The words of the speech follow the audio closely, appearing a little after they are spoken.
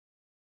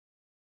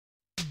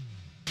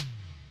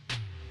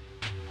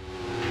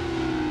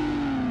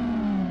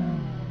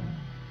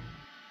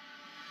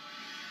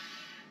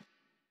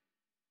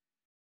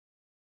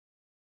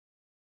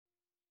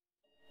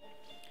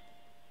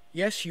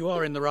Yes, you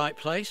are in the right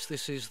place.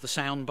 This is the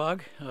Sound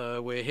Bug.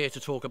 We're here to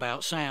talk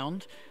about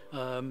sound.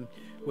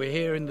 We're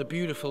here in the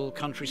beautiful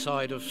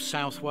countryside of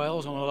South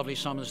Wales on a lovely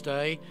summer's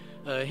day,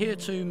 here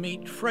to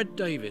meet Fred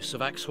Davies of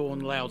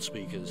Axhorn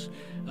Loudspeakers.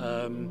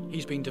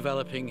 He's been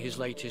developing his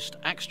latest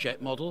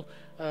Axjet model.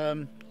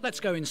 Let's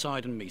go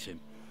inside and meet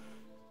him.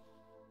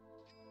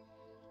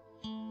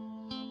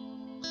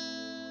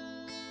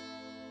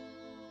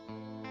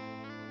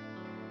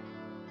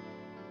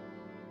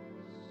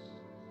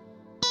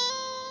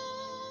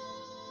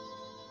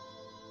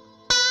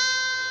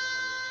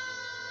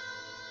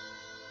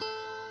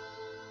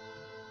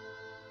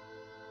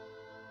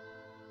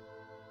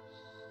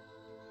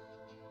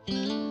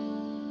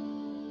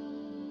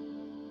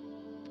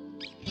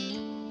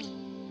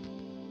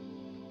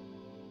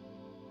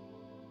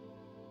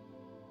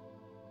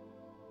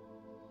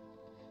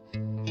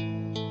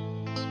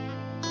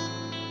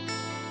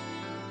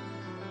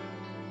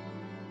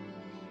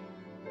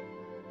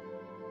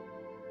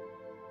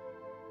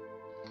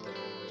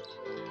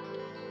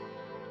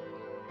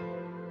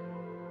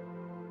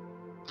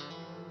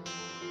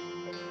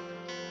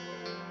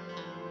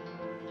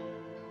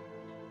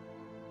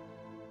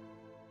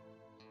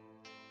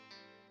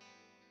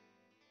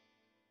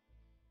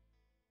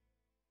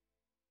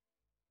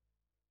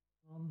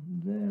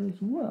 There as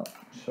well.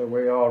 So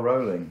we are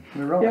rolling.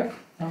 We're rolling.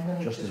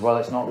 Yep. Just as well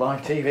it's not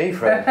live TV,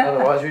 Fred.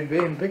 Otherwise we'd be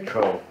in big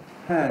trouble.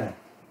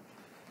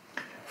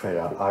 Fred,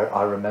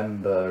 I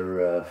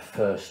remember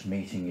first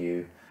meeting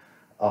you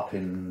up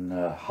in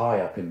high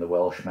up in the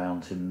Welsh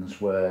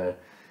mountains, where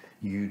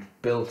you'd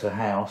built a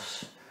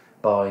house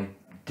by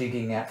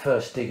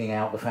first digging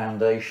out the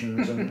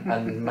foundations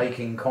and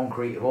making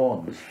concrete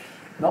horns.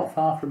 Not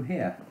far from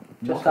here,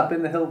 just up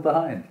in the hill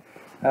behind.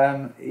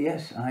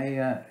 Yes,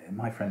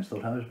 my friends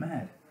thought I was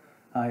mad.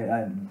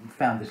 I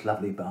found this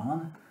lovely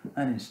barn,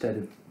 and instead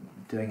of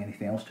doing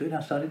anything else to it,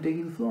 I started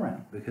digging the floor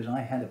out because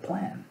I had a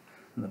plan.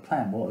 And the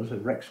plan was a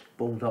Rex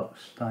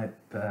Bulldogs type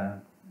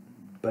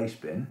bass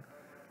bin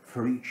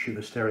for each of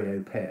a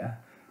stereo pair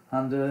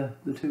under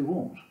the two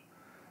walls.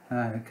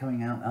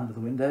 Coming out under the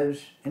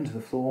windows, into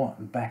the floor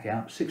and back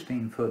out,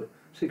 16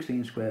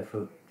 square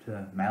foot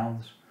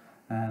mouths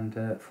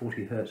and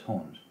 40 hertz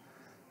horns.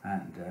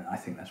 And I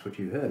think that's what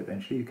you heard.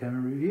 Eventually you came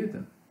and reviewed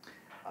them.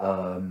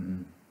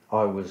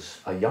 I was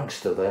a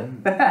youngster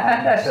then.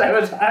 So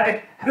was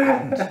I.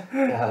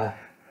 And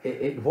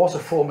it was a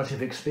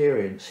formative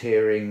experience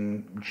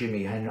hearing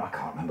Jimi Hendrix. I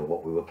can't remember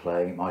what we were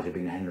playing. It might have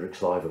been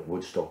Hendrix Live at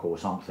Woodstock or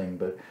something.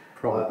 But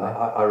Probably.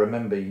 I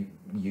remember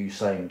you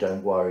saying,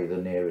 "Don't worry, the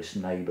nearest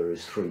neighbour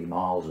is 3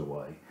 miles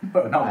away."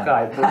 Well, not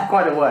quite, but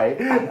quite a way.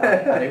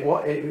 And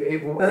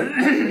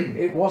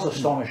it was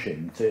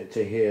astonishing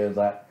to hear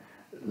that,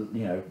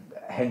 you know,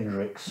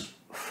 Hendrix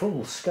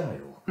full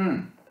scale.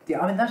 Yeah,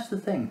 I mean that's the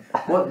thing.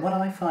 What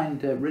I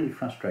find really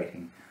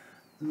frustrating.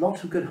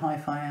 Lots of good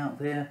hi-fi out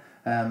there.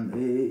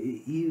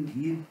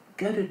 You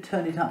go to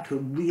turn it up to a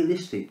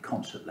realistic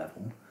concert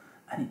level,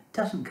 and it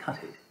doesn't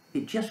cut it.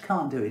 It just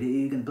can't do it.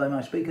 You can blow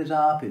my speakers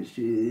up.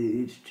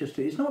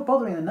 It's not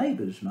bothering the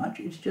neighbours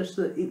much. It's just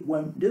that it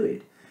won't do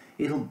it.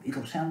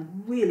 It'll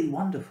sound really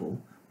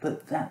wonderful,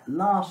 but that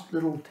last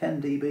little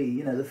 10 dB,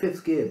 you know, the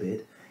fifth gear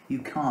bit, you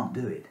can't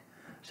do it.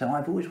 So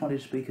I've always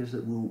wanted speakers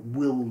that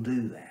will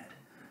do that.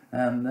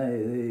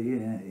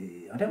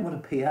 I don't want a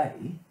PA,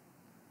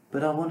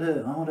 but I want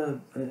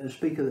a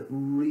speaker that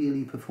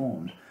really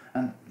performs,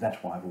 and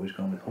that's why I've always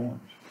gone with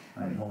horns.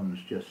 I mean, horns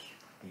just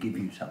give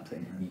you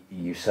something.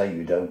 You say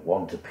you don't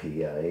want a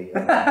PA.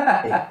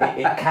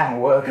 It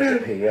can work as a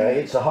PA.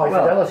 It's a high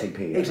fidelity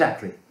PA.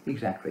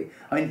 Exactly.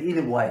 I mean, in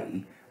a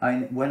way,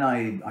 when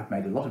I've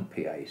made a lot of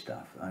PA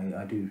stuff.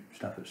 I do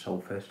stuff at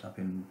Soulfest up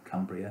in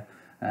Cumbria,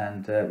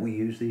 and we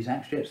use these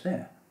Axjets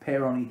there.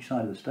 Pair on each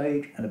side of the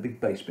stage and a big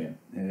bass bin,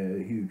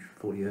 a huge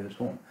 40 hertz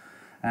horn.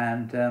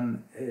 And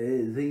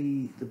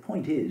the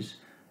point is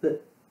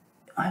that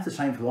I have the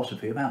same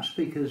philosophy about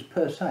speakers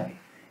per se.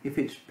 If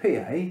it's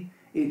PA,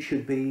 it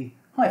should be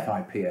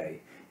hi-fi PA.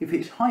 If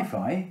it's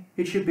hi-fi,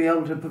 it should be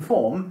able to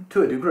perform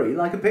to a degree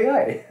like a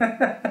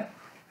PA.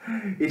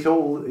 It's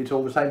all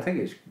the same thing.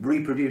 It's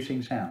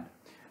reproducing sound.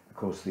 Of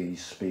course,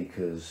 these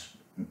speakers,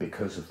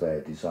 because of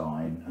their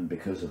design and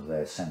because of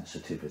their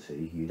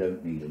sensitivity, you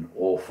don't need an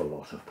awful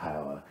lot of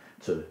power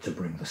to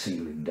bring the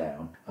ceiling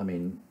down. I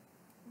mean,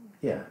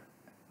 yeah,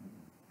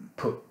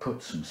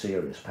 put some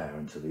serious power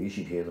into these,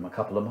 you'd hear them a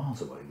couple of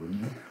miles away,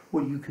 wouldn't you?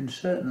 Well, you can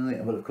certainly,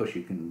 well of course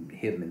you can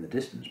hear them in the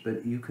distance,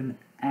 but you can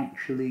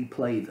actually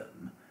play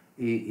them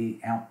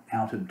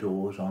out of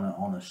doors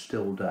on a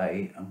still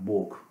day and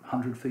walk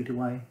 100 feet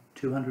away,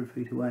 200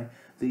 feet away.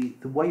 The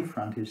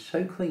wavefront is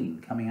so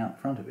clean coming out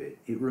the front of it,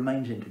 it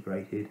remains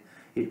integrated,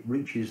 it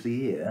reaches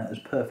the ear as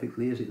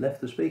perfectly as it left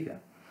the speaker.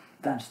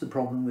 That's the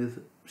problem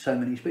with so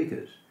many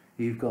speakers.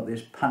 You've got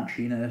this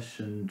punchiness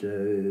and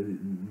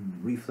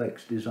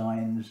reflex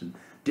designs and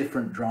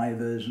different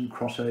drivers and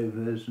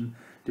crossovers and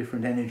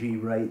different energy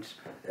rates.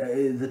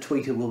 The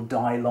tweeter will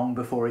die long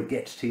before it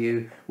gets to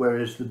you,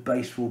 whereas the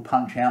bass will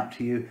punch out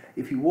to you.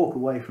 If you walk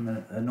away from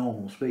a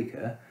normal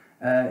speaker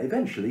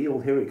eventually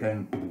you'll hear it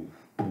going boo,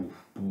 boo,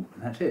 boo,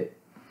 and that's it.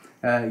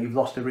 You've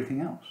lost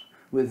everything else.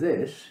 With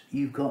this,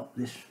 you've got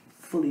this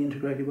fully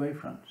integrated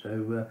wavefront.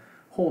 So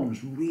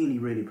horns really,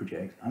 really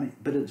project. I mean,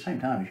 but at the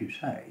same time, as you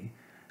say,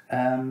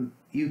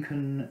 you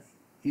can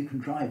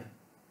drive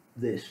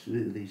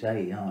these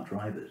AER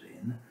drivers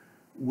in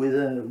with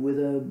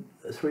a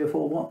 3 or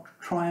 4 watt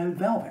triode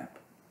valve amp.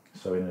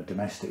 So in a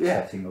domestic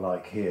setting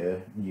like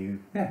here, you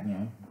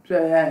know. So,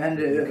 and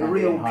a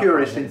real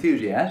purist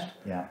enthusiast,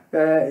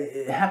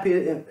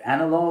 happy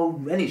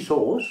analog, any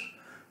source,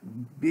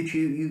 but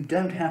you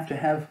don't have to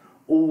have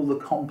all the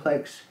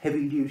complex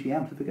heavy duty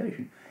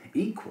amplification.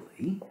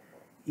 Equally,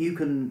 you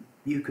can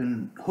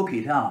hook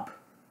it up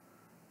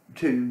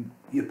to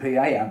your PA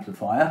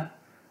amplifier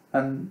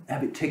and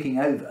have it ticking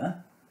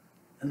over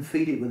and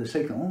feed it with a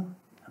signal.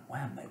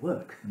 Wow, they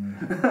work.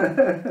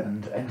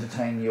 And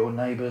entertain your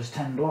neighbours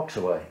 10 blocks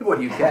away. Well,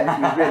 you can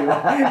if you really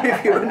want,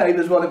 if your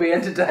neighbours want to be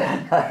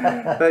entertained.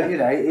 But you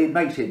know, it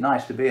makes it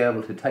nice to be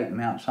able to take them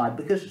outside,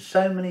 because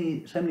so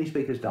many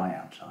speakers die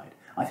outside.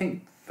 I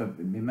think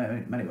in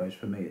many ways,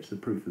 for me, it's the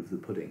proof of the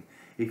pudding.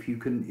 If you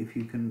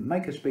can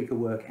make a speaker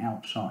work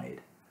outside,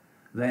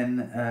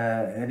 then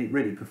and it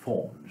really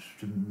performs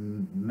to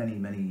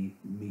many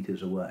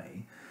meters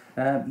away.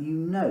 You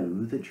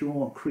know that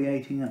you're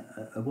creating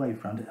a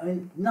wavefront. I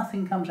mean,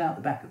 nothing comes out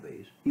the back of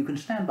these. You can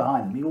stand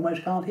behind them, you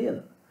almost can't hear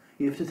them.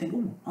 You have to think,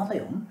 oh, are they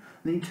on? And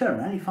then you turn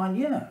around and you find,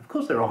 yeah, of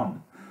course they're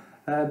on.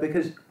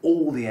 Because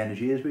all the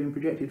energy is being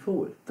projected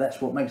forward. That's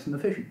what makes them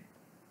efficient.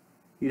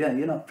 You're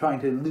not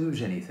trying to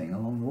lose anything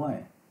along the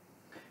way.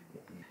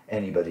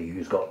 Anybody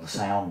who's got the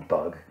sound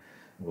bug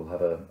will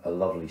have a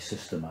lovely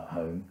system at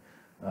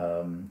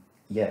home.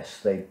 Yes,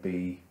 they'd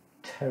be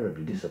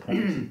terribly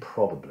disappointed,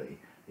 probably,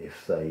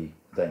 if they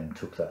then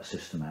took that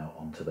system out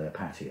onto their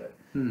patio.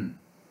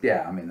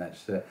 Yeah, I mean,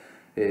 that's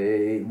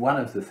one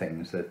of the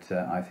things that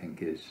I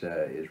think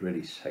is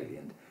really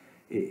salient.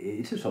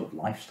 It's a sort of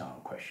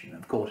lifestyle question.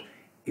 Of course,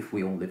 if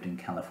we all lived in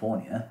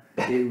California,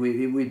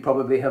 we'd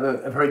probably have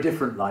a very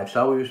different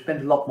lifestyle. We would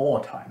spend a lot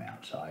more time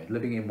outside.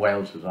 Living in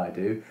Wales as I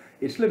do,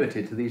 it's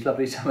limited to these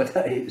lovely summer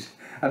days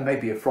and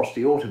maybe a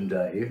frosty autumn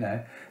day, you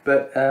know.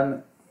 But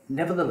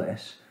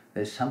nevertheless,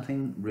 there's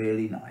something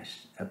really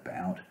nice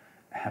about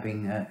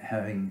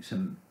having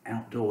some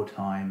outdoor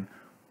time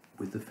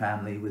with the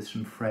family, with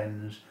some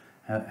friends.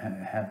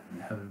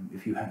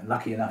 If you're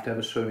lucky enough to have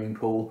a swimming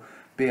pool,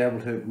 be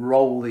able to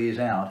roll these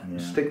out and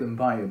stick them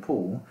by your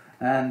pool,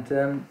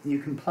 and you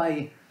can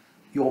play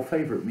your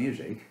favourite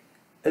music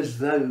as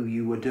though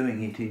you were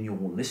doing it in your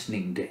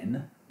listening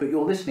den, but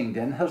your listening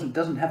den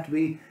doesn't have to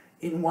be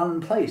in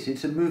one place.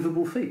 It's a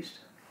movable feast.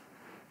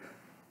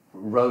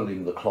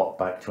 Rolling the clock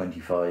back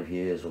 25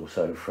 years or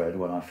so, Fred,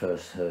 when I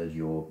first heard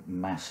your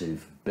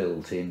massive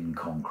built-in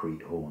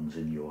concrete horns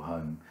in your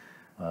home,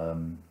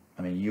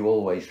 I mean, you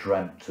always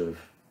dreamt of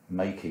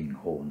making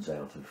horns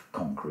out of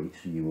concrete.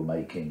 You were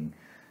making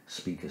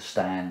speaker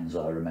stands,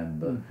 I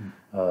remember.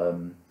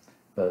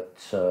 But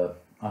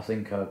I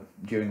think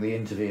during the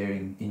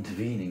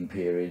intervening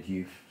period,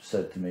 you've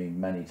said to me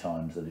many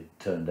times that it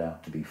turned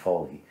out to be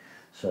folly.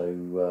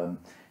 So,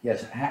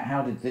 yes,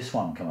 how did this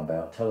one come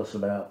about? Tell us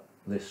about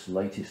this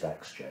latest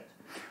Axjet.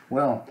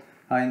 Well,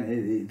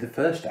 the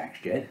first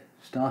Axjet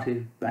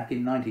started back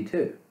in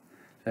 '92,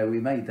 so we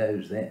made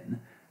those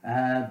then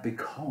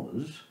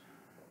because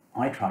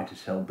I tried to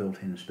sell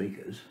built-in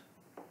speakers,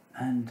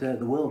 and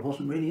the world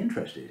wasn't really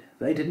interested.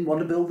 They didn't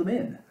want to build them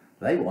in.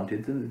 They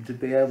wanted them to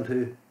be able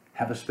to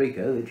have a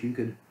speaker that you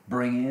could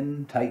bring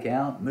in, take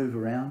out, move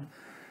around,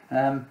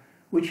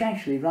 which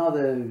actually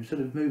rather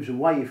sort of moves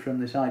away from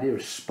this idea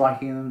of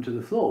spiking them to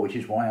the floor, which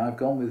is why I've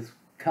gone with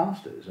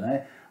casters.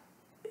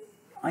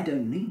 I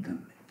don't need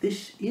them.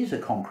 This is a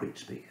concrete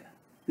speaker.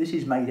 This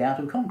is made out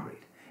of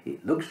concrete.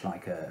 It looks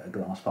like a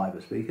glass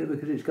fibre speaker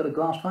because it's got a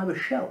glass fibre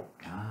shell,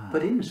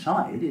 but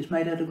inside it's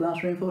made out of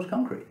glass reinforced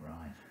concrete.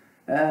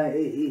 Right.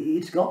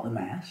 It's got the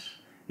mass,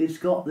 it's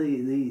got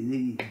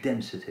the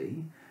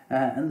density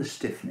and the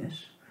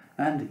stiffness,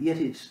 and yet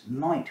it's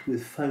light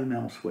with foam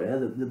elsewhere.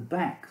 The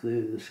back,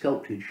 the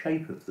sculpted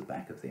shape of the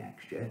back of the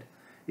Axjet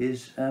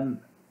is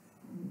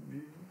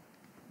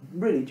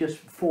really just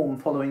form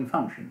following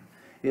function.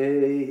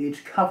 It's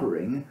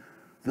covering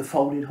the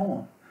folded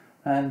horn,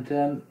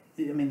 and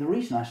I mean, the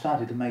reason I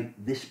started to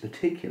make this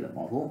particular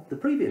model, the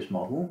previous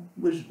model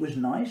was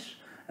nice,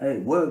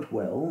 it worked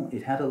well,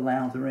 it had a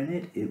louther in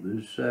it, it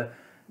was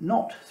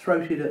not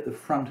throated at the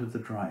front of the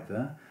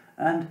driver,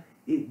 and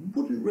it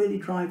wouldn't really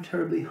drive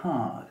terribly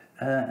hard,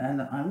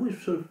 and I always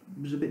sort of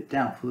was a bit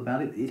doubtful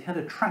about it. It had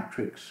a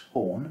Tractrix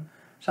horn,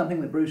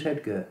 something that Bruce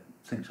Edgar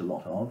thinks a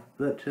lot of,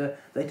 but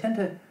they tend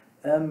to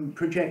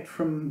project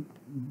from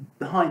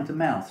behind the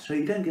mouth, so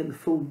you don't get the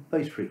full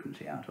bass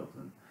frequency out of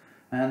them.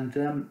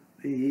 And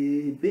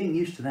being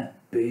used to that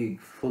big,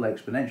 full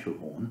exponential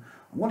horn,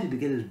 I wanted to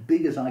get as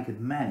big as I could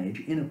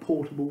manage in a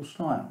portable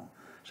style.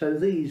 So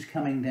these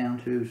coming down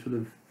to sort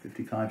of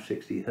 55,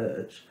 60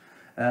 hertz,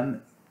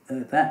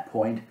 at that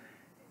point,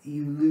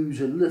 you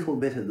lose a little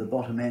bit at the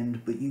bottom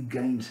end, but you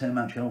gain so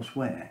much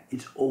elsewhere.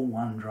 It's all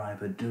one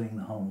driver doing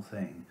the whole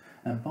thing.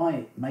 And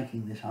by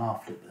making this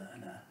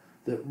afterburner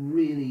that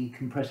really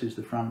compresses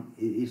the front,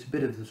 it's a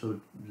bit of the sort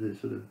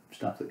of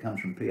stuff that comes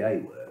from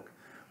PA work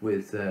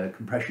with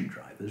compression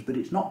drivers, but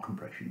it's not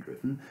compression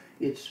driven,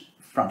 it's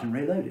front and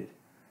rear loaded.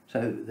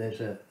 So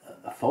there's a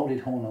folded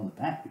horn on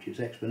the back, which is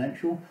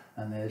exponential,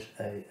 and there's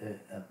a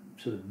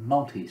sort of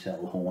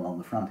multi-cell horn on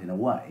the front in a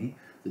way.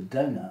 The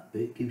donut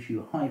bit gives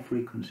you a high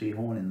frequency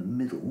horn in the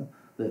middle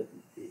that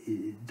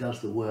it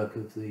does the work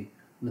of the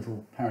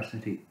little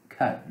parasitic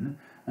cone,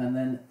 and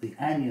then the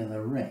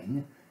annular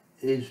ring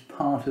is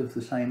part of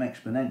the same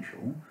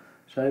exponential,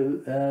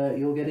 so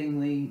you're getting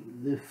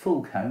the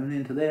full cone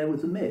into there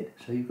with the mid.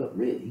 So you've got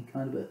really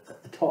kind of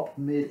a top,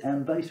 mid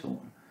and bass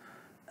horn,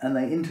 and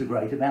they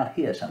integrate about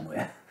here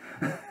somewhere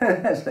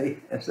as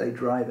they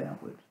drive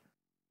outwards.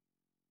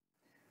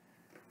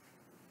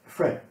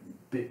 Fred,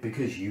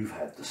 because you've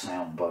had the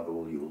sound bug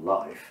all your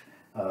life,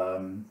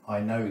 I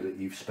know that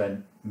you've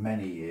spent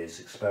many years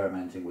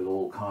experimenting with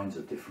all kinds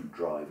of different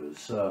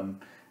drivers.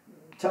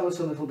 Tell us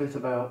a little bit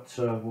about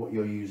what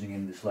you're using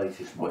in this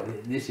latest model. Well,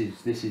 this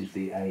is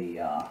the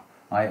AER.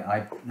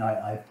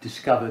 I've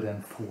discovered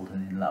and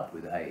fallen in love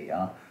with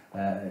AER.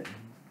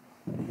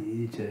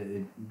 It's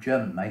a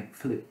German mate,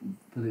 Philip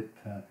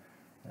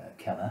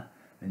Keller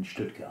in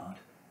Stuttgart.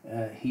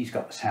 He's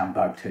got the sound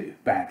bug too,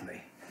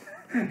 badly.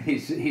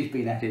 He's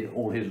been at it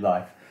all his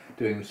life,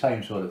 doing the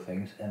same sort of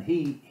things, and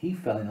he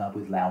fell in love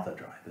with Lowther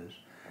drivers,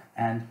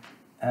 and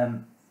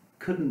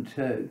couldn't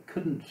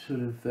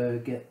sort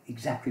of get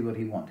exactly what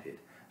he wanted.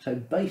 So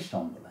based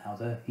on the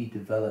Lowther, he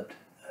developed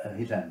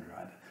his own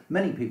driver.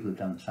 Many people have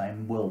done the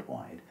same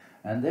worldwide,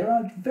 and there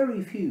are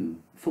very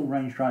few full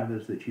range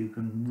drivers that you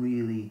can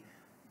really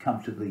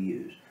comfortably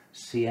use.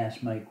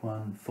 CS make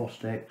one,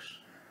 Fostex,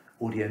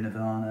 Audio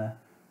Nirvana,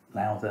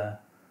 Lowther,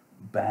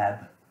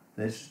 Bab.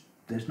 There's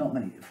not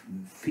many.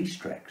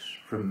 Feastrex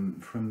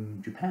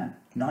from Japan,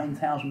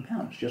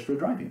 £9,000 just for a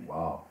drive unit.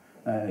 Wow.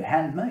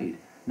 Handmade.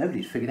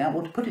 Nobody's figured out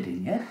what to put it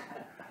in yet.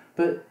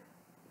 But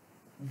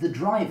the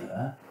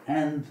driver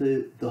and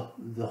the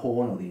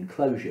horn or the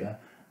enclosure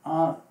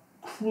are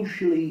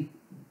crucially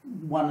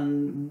one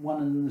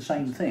and the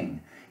same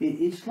thing.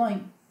 It's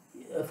like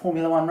a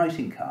Formula One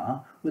racing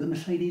car with a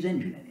Mercedes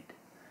engine in it.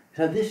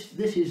 So this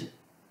is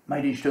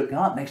made in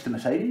Stuttgart next to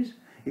Mercedes.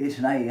 It's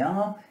an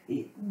AER.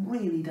 It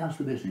really does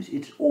the business.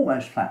 It's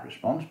almost flat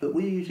response, but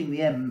we're using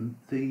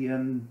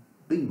the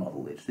B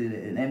model. It's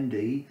an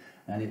MD,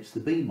 and it's the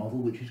B model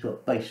which has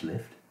got bass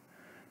lift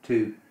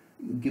to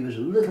give us a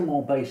little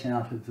more bass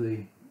out of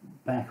the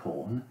back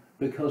horn,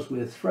 because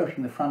we're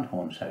throating the front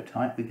horn so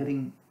tight we're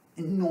getting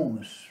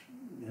enormous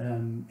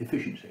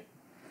efficiency.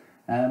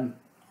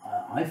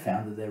 I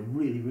found that they're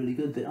really, really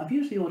good. I've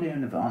used the Audio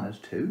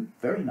Nirvanas too,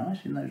 very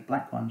nice in those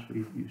black ones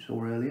you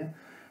saw earlier,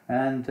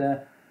 and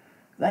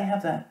they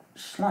have that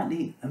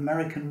slightly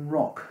American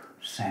rock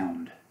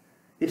sound.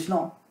 It's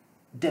not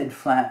dead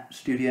flat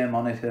studio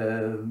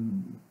monitor,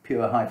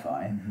 pure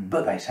hi-fi,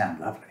 but they sound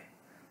lovely.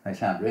 They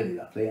sound really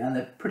lovely, and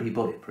they're pretty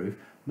bulletproof.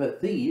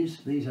 But these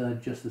are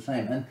just the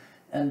same.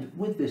 And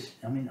with this,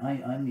 I mean,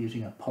 I'm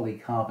using a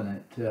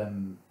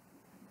polycarbonate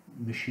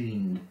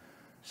machined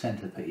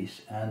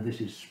centerpiece, and this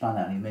is spun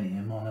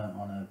aluminium on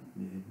a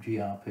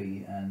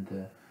GRP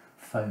and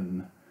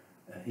foam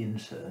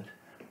insert.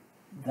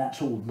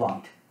 That's all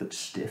light but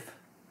stiff.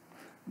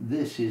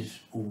 This is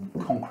all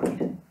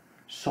concrete,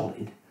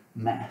 solid,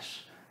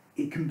 mass.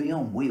 It can be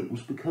on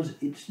wheels because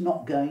it's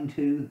not going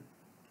to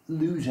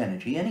lose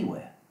energy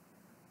anywhere.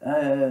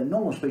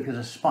 Normal speakers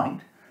are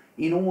spiked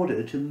in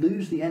order to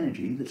lose the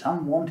energy that's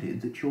unwanted,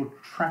 that you're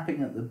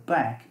trapping at the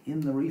back in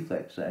the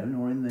reflex zone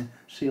or in the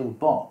sealed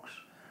box.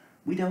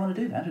 We don't want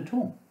to do that at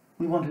all.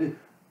 We want to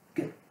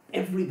get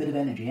every bit of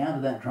energy out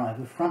of that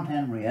driver, front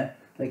and rear.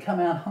 They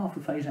come out half a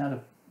phase out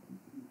of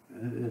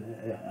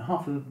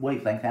half a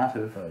wavelength out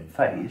of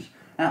phase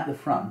at the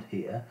front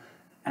here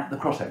at the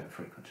crossover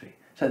frequency.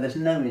 So there's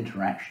no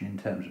interaction in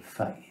terms of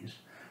phase,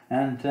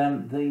 and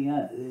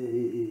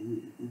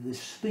the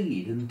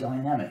speed and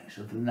dynamics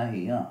of an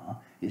AER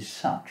is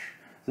such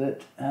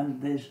that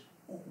there's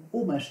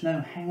almost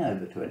no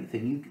hangover to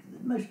anything.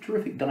 The most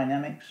terrific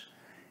dynamics,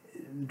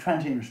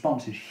 transient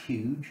response is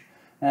huge,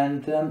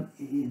 and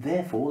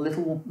therefore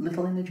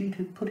little energy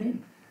to put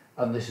in.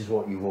 And this is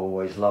what you've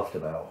always loved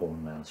about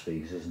horn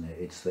loudspeakers, isn't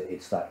it?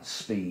 It's that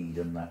speed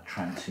and that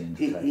transient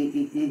effect.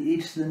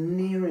 It's the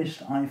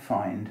nearest I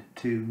find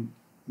to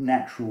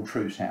natural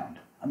true sound.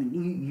 I mean,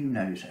 you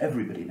know,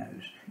 everybody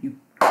knows. You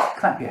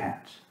clap your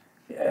hands,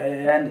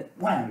 and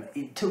wham!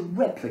 To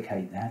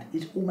replicate that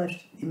is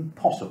almost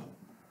impossible.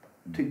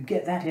 To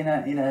get that in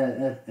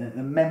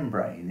a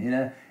membrane,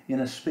 in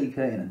a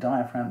speaker, in a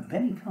diaphragm of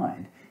any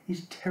kind,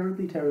 is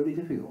terribly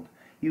difficult.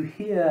 You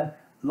hear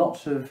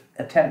lots of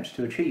attempts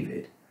to achieve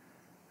it.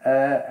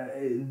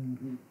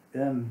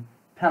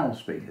 Panel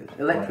speakers,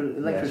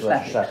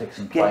 electrostatics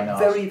and get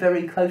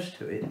very close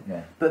to it,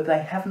 but they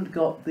haven't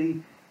got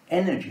the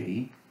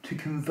energy to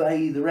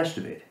convey the rest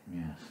of it.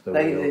 Yes.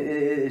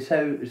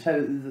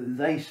 So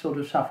they sort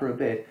of suffer a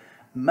bit.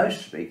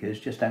 Most speakers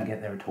just don't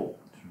get there at all.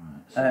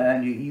 That's right.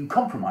 And you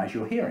compromise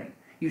your hearing.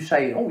 You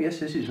say, oh yes,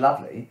 this is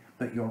lovely,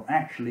 but you're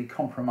actually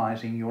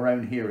compromising your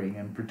own hearing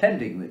and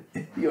pretending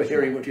that you're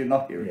hearing what you're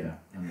not hearing. Yeah,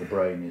 and the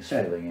brain is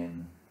filling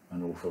in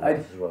an awful lot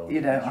as well.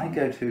 You know, I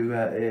go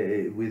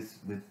to, with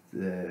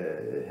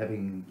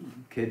having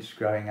kids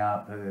growing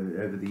up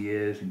over the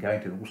years and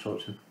going to all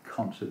sorts of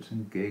concerts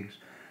and gigs,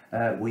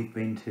 we've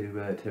been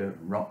to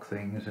rock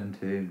things and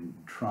to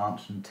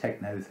trance and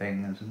techno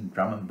things and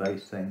drum and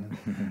bass things,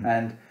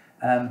 and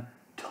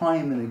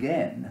time and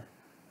again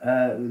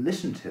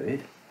listen to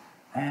it,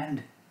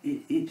 and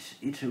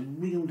it's a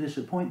real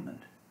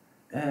disappointment.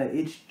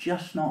 It's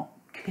just not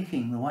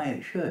kicking the way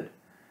it should,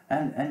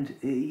 and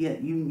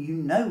yet you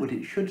know what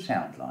it should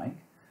sound like,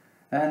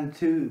 and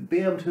to be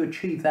able to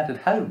achieve that at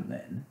home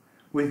then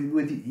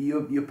with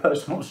your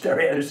personal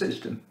stereo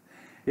system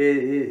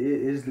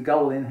is the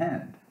goal in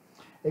hand.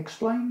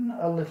 Explain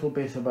a little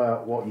bit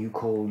about what you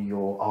call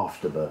your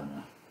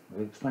afterburner.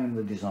 Explain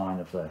the design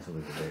of that a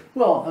little bit.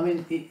 Well, I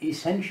mean,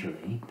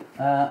 essentially,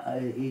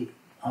 I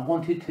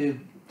wanted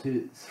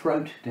to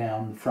throat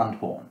down the front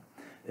horn.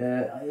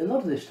 A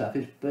lot of this stuff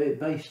is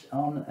based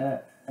on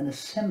an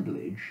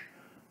assemblage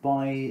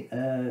by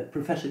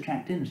Professor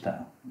Jack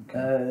Dinsdale.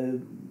 Okay.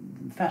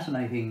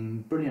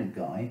 Fascinating, brilliant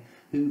guy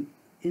who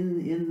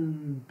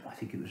in I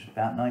think it was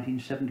about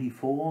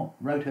 1974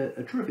 wrote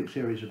a terrific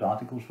series of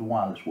articles for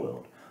Wireless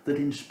World that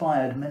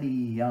inspired many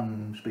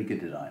young speaker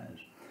designers.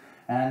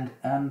 And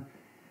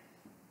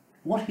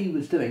what he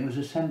was doing was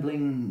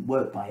assembling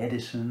work by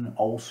Edison,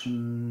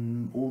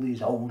 Olson, all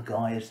these old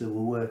guys that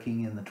were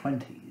working in the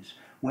 20s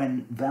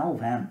when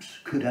valve amps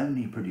could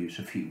only produce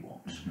a few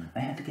watts. Mm-hmm. They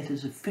had to get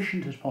as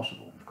efficient as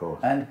possible. Of course.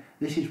 And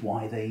this is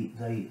why they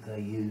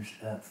used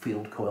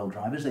field coil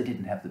drivers. They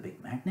didn't have the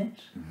big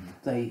magnets.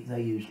 Mm-hmm.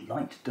 They used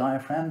light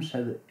diaphragms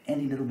so that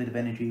any little bit of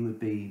energy would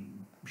be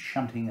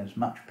shunting as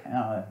much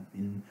power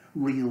in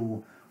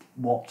real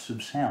watts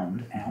of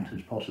sound out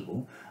as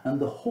possible. And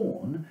the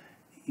horn,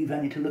 you've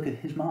only to look at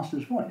his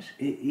master's voice.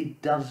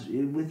 It does,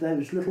 with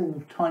those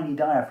little tiny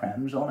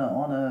diaphragms on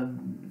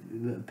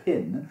a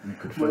pin. You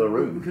could fill a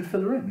room. We could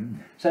fill a room.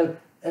 Mm. So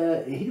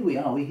here we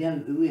are. We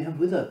have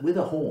with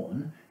a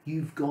horn.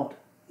 You've got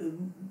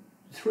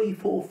 3,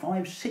 4,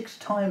 5, 6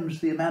 times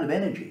the amount of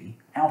energy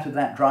out of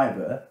that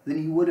driver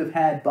than you would have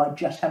had by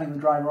just having the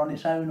driver on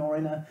its own or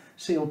in a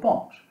sealed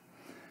box.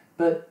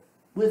 But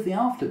with the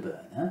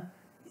afterburner,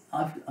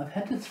 I've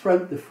had to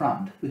throat the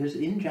front because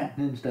in Jack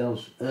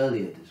Dinsdale's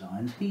earlier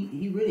designs,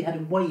 he really had a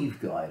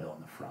waveguide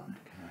on the front,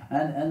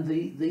 and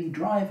the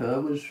driver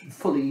was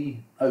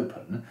fully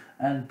open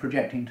and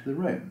projecting to the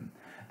room.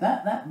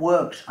 That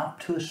works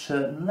up to a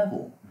certain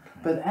level,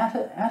 but at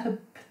a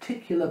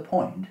particular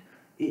point,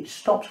 it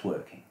stops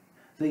working.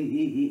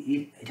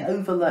 It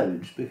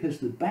overloads because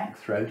the back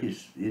throat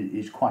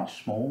is quite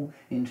small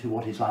into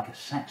what is like a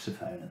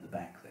saxophone at the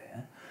back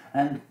there,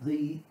 and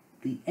the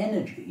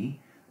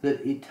energy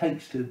that it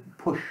takes to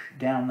push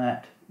down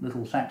that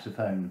little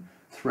saxophone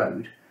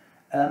throat,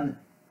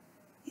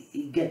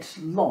 it gets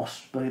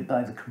lost by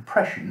the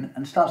compression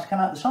and starts to come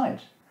out the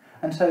sides.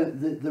 And so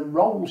the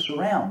roll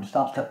surround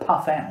starts to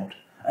puff out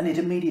and it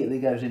immediately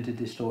goes into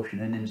distortion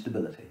and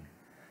instability.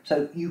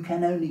 So you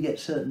can only get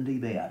certain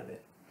dB out of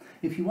it.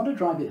 If you want to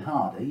drive it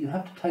harder, you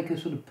have to take a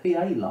sort of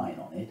PA line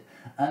on it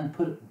and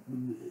put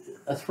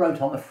a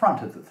throat on the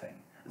front of the thing.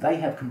 They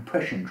have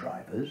compression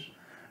drivers,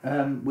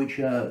 which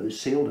are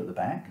sealed at the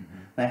back. Mm-hmm.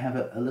 They have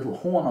a little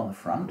horn on the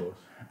front,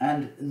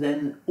 and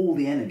then all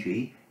the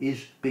energy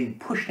is being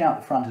pushed out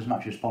the front as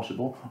much as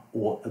possible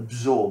or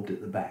absorbed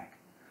at the back.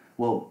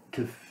 Well,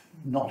 to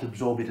not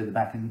absorb it at the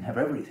back and have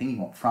everything, you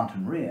want front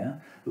and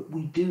rear, but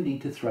we do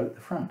need to throat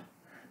the front.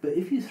 But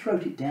if you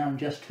throat it down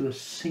just to a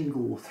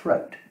single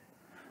throat,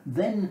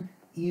 then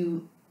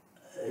you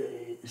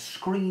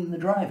screen the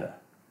driver.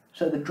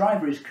 So the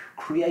driver is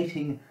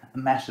creating a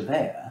mass of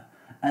air,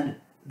 and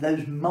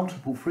those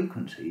multiple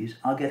frequencies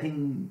are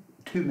getting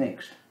too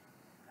mixed,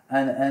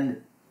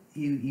 and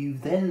you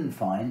then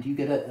find you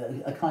get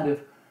a kind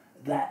of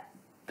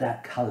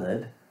that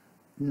coloured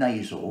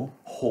nasal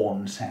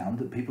horn sound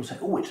that people say,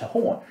 oh, it's a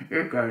horn,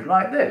 it goes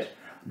like this.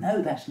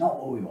 No, that's not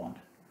what we want.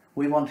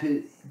 We want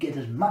to get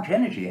as much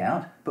energy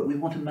out, but we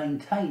want to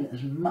maintain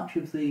as much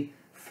of the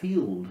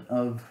field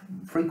of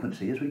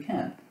frequency as we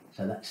can.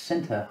 So that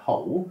centre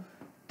hole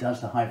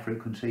does the high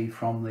frequency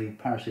from the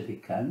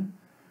parasitic cone,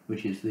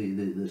 which is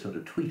the sort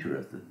of tweeter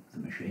of the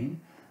machine.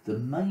 The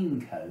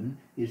main cone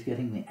is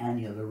getting the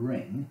annular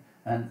ring,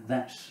 and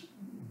that's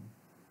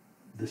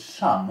the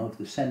sum of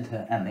the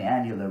centre and the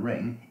annular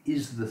ring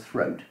is the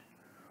throat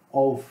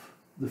of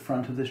the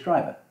front of this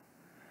driver.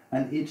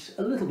 And it's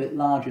a little bit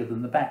larger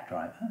than the back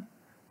driver,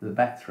 the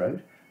back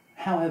throat.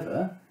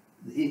 However,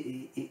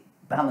 it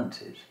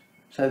balances,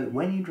 so that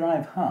when you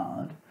drive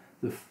hard,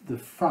 the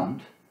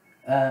front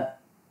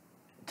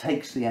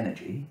takes the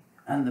energy,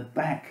 and the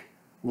back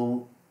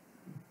will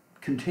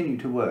continue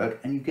to work,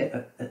 and you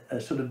get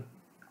a sort of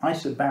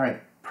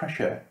isobaric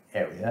pressure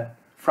area,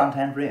 front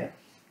and rear.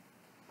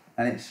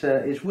 And it's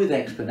with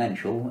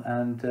exponential,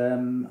 and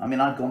I mean,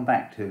 I've gone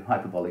back to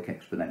hyperbolic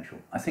exponential.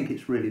 I think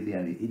it's really the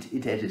only,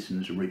 it's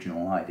Edison's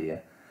original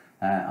idea.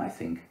 I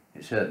think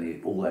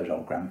certainly all those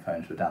old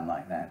gramophones were done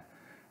like that,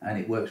 and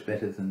it works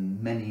better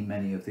than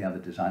many of the other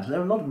designs. There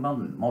are a lot of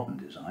modern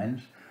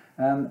designs,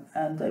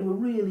 and they were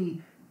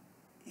really,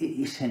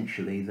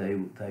 essentially they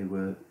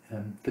were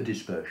for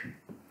dispersion.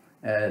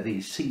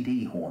 These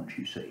CD horns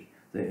you see,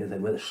 they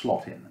with a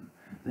slot in them.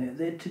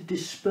 They're to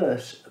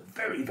disperse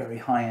very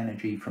high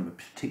energy from a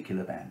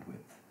particular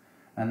bandwidth,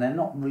 and they're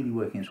not really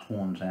working as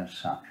horns as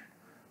such.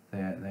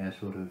 They're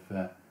sort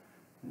of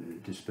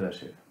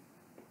dispersive.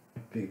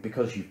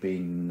 Because you've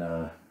been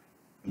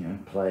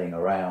playing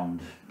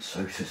around,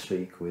 so to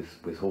speak,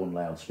 with horn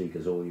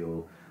loudspeakers all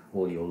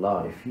your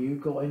life, you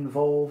got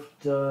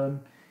involved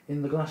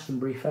in the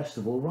Glastonbury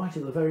Festival right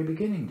at the very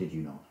beginning, did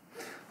you not?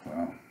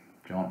 Well,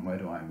 John,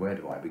 where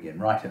do I begin?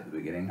 Right at the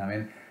beginning. I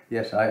mean,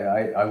 yes,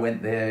 I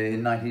went there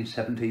in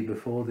 1970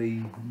 before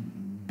the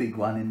big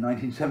one in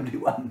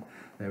 1971.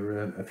 There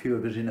were a few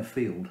of us in a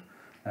field,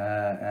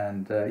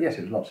 and yes,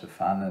 it was lots of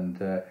fun,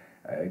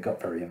 and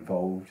got very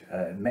involved.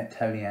 Met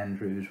Tony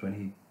Andrews when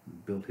he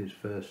built his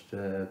first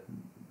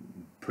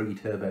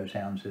pre-turbo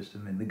sound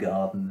system in the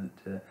garden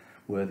at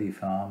Worthy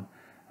Farm.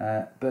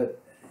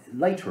 But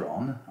later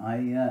on,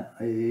 I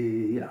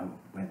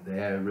went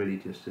there really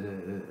just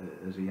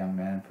as a young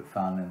man for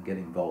fun and get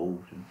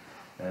involved, and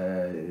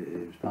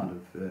it was part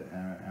of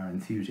our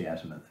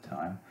enthusiasm at the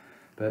time.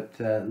 But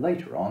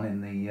later on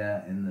in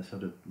the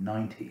sort of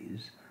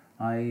 90s,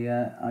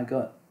 I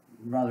got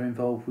rather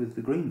involved with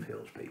the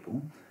Greenfields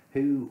people,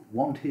 who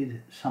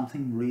wanted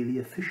something really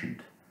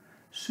efficient,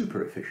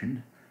 super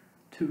efficient,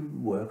 to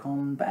work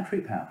on battery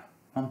power,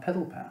 on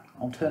pedal power,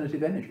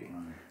 alternative energy.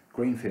 Right.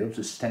 Greenfields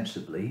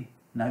ostensibly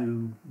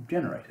no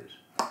generators,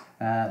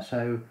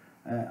 so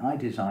I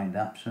designed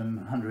up some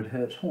 100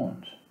 hertz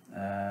horns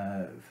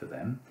for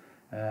them,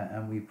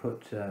 and we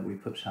put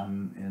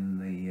some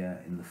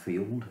in the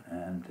field,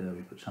 and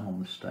we put some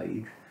on the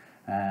stage.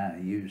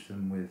 Used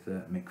them with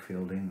Mick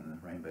Fielding and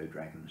the Rainbow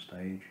Dragon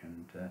stage,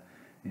 and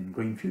in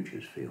Green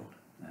Futures Field,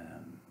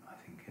 I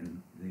think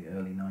in the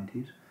early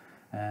 90s.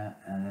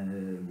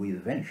 We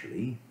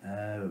eventually,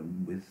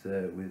 with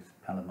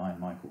pal of mine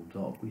Michael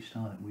Dobb,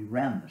 we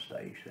ran the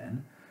stage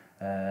then,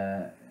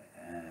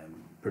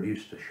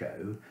 produced a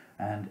show,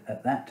 and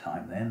at that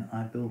time then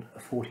I built a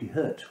 40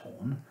 hertz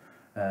horn,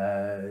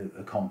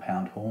 a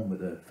compound horn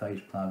with a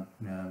phase plug,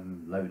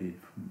 loaded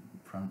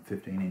front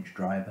 15-inch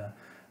driver,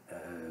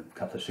 a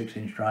couple of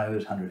 6-inch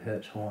drivers, 100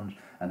 hertz horns,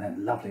 and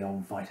then lovely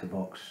old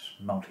Vitavox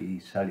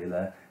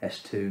multi-cellular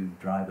S2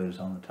 drivers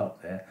on the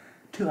top there,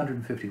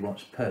 250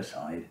 watts per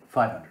side,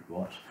 500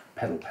 watts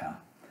pedal power,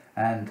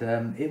 and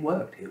it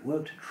worked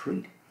a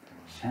treat,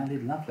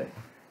 sounded lovely.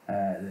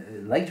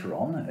 Later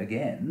on,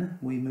 again,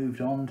 we moved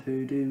on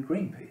to do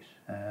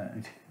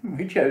Greenpeace.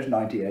 We chose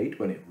 98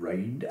 when it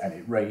rained,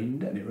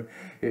 and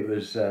it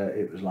was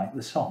like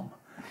the Somme,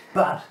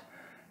 but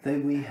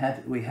then we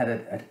had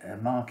a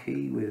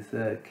marquee with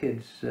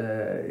kids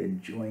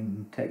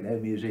enjoying techno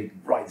music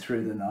right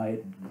through the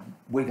night,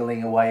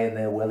 wiggling away in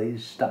their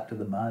wellies, stuck to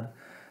the mud,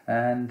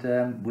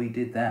 and we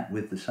did that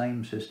with the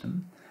same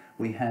system.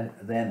 We had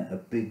then a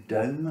big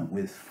dome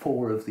with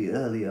 4 of the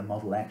earlier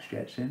model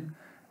Axjets in,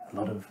 a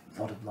lot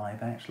of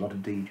live acts, a lot of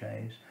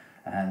DJs,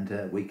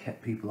 and we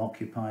kept people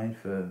occupied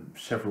for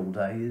several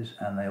days,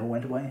 and they all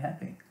went away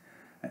happy.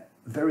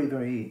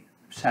 Very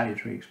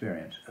salutary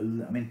experience. I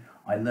mean,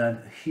 I learned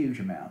a huge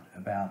amount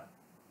about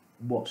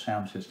what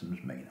sound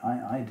systems mean.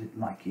 I did,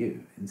 like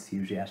you,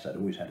 enthusiast. I'd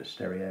always had a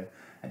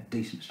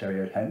decent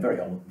stereo at home.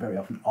 Very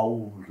often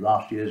old,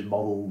 last year's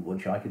model,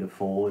 which I could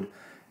afford.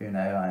 You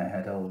know, I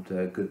had old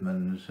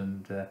Goodmans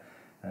and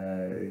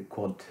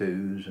Quad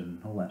 2s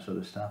and all that sort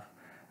of stuff.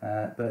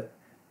 But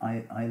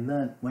I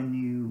learnt when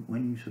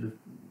you sort of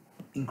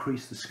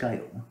increase the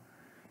scale,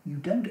 you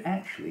don't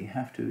actually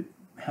have to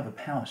have a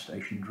power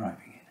station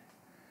driving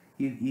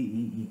it.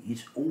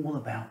 It's all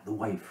about the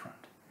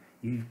wavefront.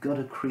 You've got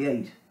to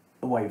create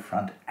a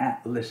wavefront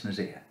at the listener's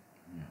ear.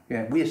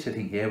 Yeah, we're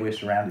sitting here, we're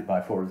surrounded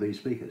by 4 of these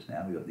speakers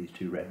now. We've got these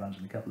 2 red ones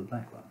and a couple of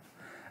black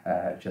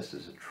ones, just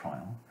as a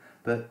trial.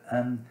 But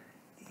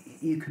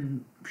you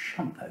can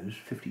shunt those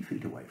 50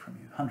 feet away from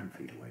you, 100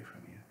 feet away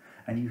from you,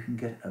 and you can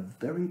get a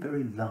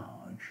very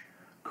large,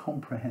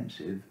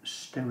 comprehensive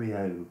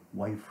stereo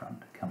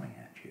wavefront coming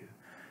at you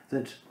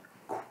that's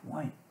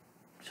quite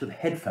sort of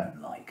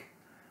headphone-like.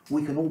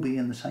 We can all be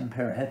in the same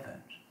pair of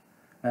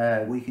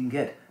headphones. We can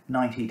get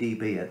 90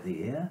 dB at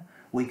the ear.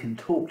 We can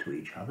talk to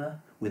each other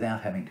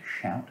without having to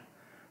shout.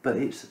 But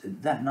it's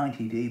that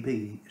 90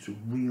 dB is a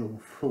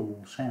real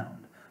full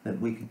sound that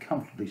we can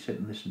comfortably sit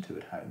and listen to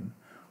at home.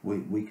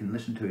 We can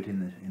listen to it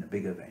in a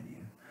bigger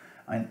venue.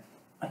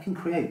 I can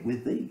create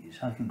with these.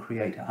 I can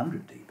create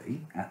 100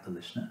 dB at the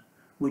listener,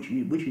 which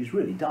is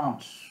really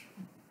dance,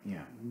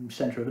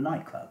 centre of a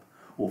nightclub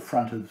or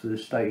front of the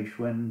stage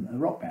when a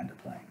rock band are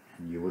playing.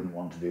 You wouldn't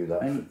want to do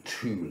that And for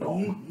too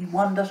long.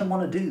 One doesn't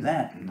want to do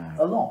that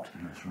a lot.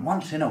 That's right.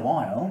 Once in a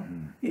while,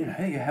 you know,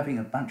 you're having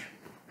a bunch of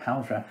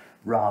pals round.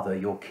 Rather,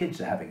 your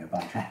kids are having a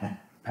bunch of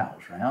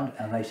pals round,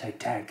 and they say,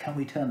 "Dad, can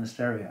we turn the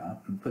stereo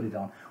up and put it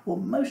on?" Well,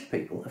 most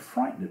people are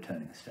frightened of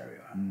turning the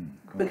stereo up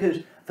because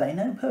they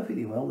know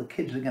perfectly well the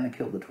kids are going to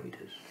kill the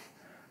tweeters.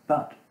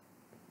 But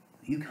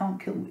you can't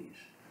kill these.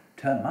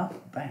 Turn them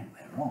up, bang,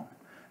 they're on.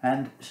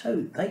 And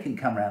so they can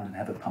come round and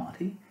have a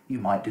party. You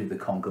might do the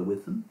conga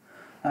with them.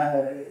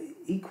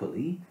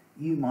 Equally,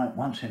 you might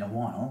once in a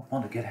while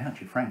want to get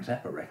out your Frank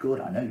Zappa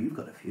record. I know you've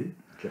got a few.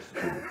 Just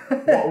a few.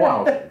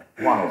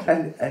 One or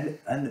two.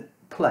 And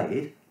play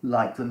it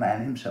like the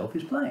man himself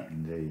is playing.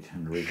 Indeed.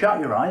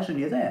 Shut your eyes and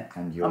you're there.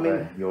 And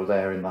you're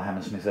there in the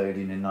Hammersmith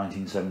Odeon in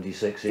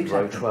 1976 in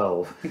row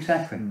 12.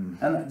 Exactly. And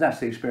that's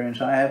the experience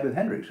I had with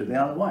Hendrix at the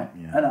Isle of Wight.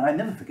 Yeah. And I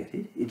never forget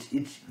it. It's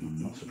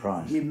I'm not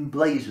surprised.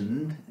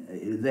 Emblazoned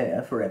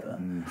there forever.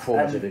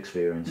 Formative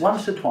experience.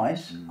 Once or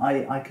twice,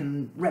 I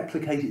can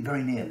replicate it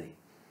very nearly.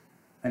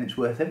 And it's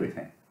worth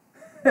everything.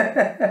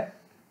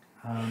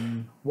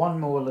 One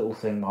more little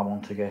thing I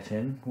want to get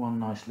in, one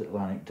nice little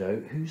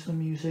anecdote. Who's the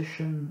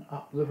musician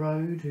up the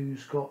road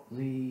who's got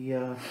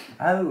the...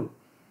 Oh,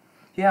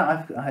 yeah,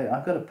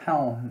 I've got a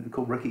pal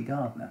called Ricky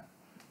Gardner,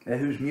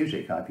 whose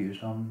music I've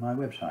used on my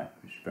website,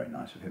 which is very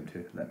nice of him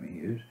to let me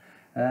use.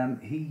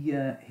 He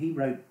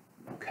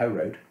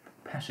co-wrote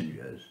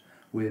Passengers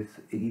with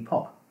Iggy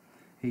Pop.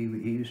 He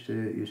used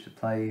to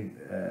play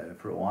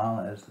for a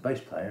while as the bass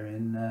player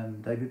in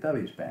David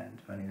Bowie's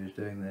band when he was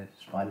doing the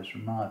Spiders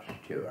from Mars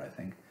tour, I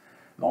think,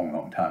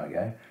 long time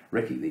ago.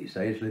 Ricky these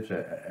days lives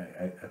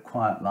a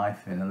quiet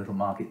life in a little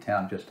market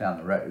town just down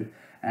the road,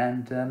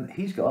 and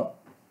he's got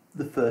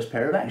the first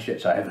pair of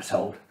Axjets I ever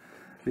sold.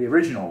 The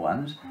original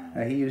ones.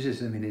 He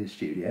uses them in his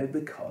studio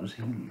because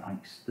he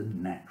likes the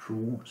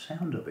natural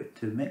sound of it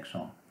to mix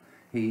on.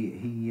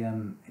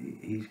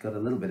 He's got a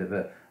little bit of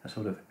a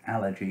sort of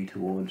allergy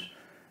towards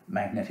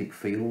magnetic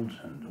fields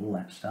and all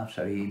that stuff,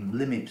 so he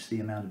limits the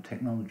amount of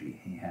technology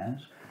he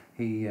has.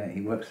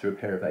 He works through a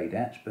pair of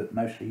ADATs, but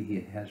mostly he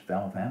has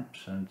valve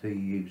amps, and he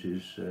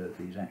uses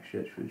these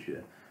Axjets, which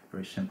are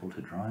very simple to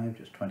drive,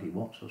 just 20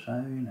 watts or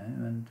so, you know,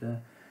 and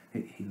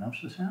he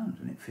loves the sound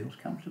and it feels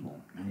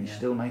comfortable. And he's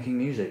still making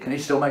music. And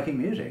he's still making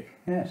music,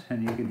 yes,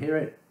 and you can hear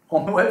it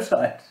on the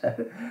website.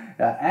 So,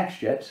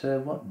 Axjet's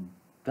what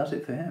does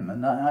it for him,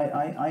 and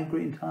I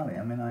agree entirely.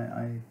 I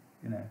mean,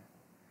 you know.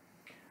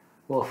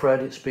 Well,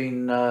 Fred, it's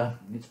been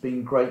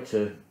great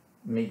to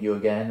meet you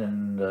again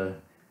and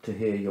to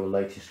hear your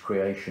latest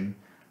creation.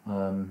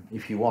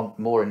 If you want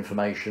more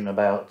information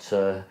about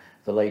the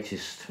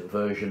latest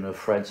version of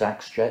Fred's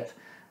Axjet,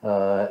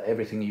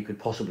 everything you could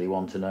possibly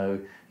want to know,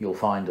 you'll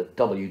find at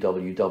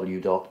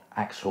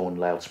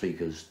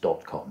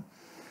www.axhornloudspeakers.com.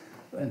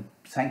 And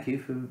thank you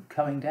for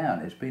coming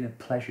down. It's been a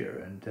pleasure,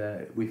 and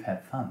we've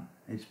had fun.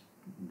 It's,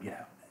 you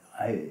know,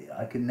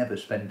 I can never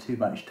spend too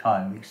much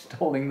time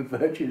extolling the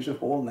virtues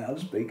of all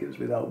loudspeakers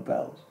with old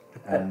pals.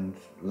 And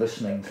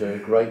listening to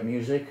great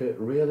music at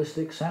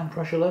realistic sound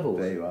pressure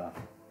levels. There you are.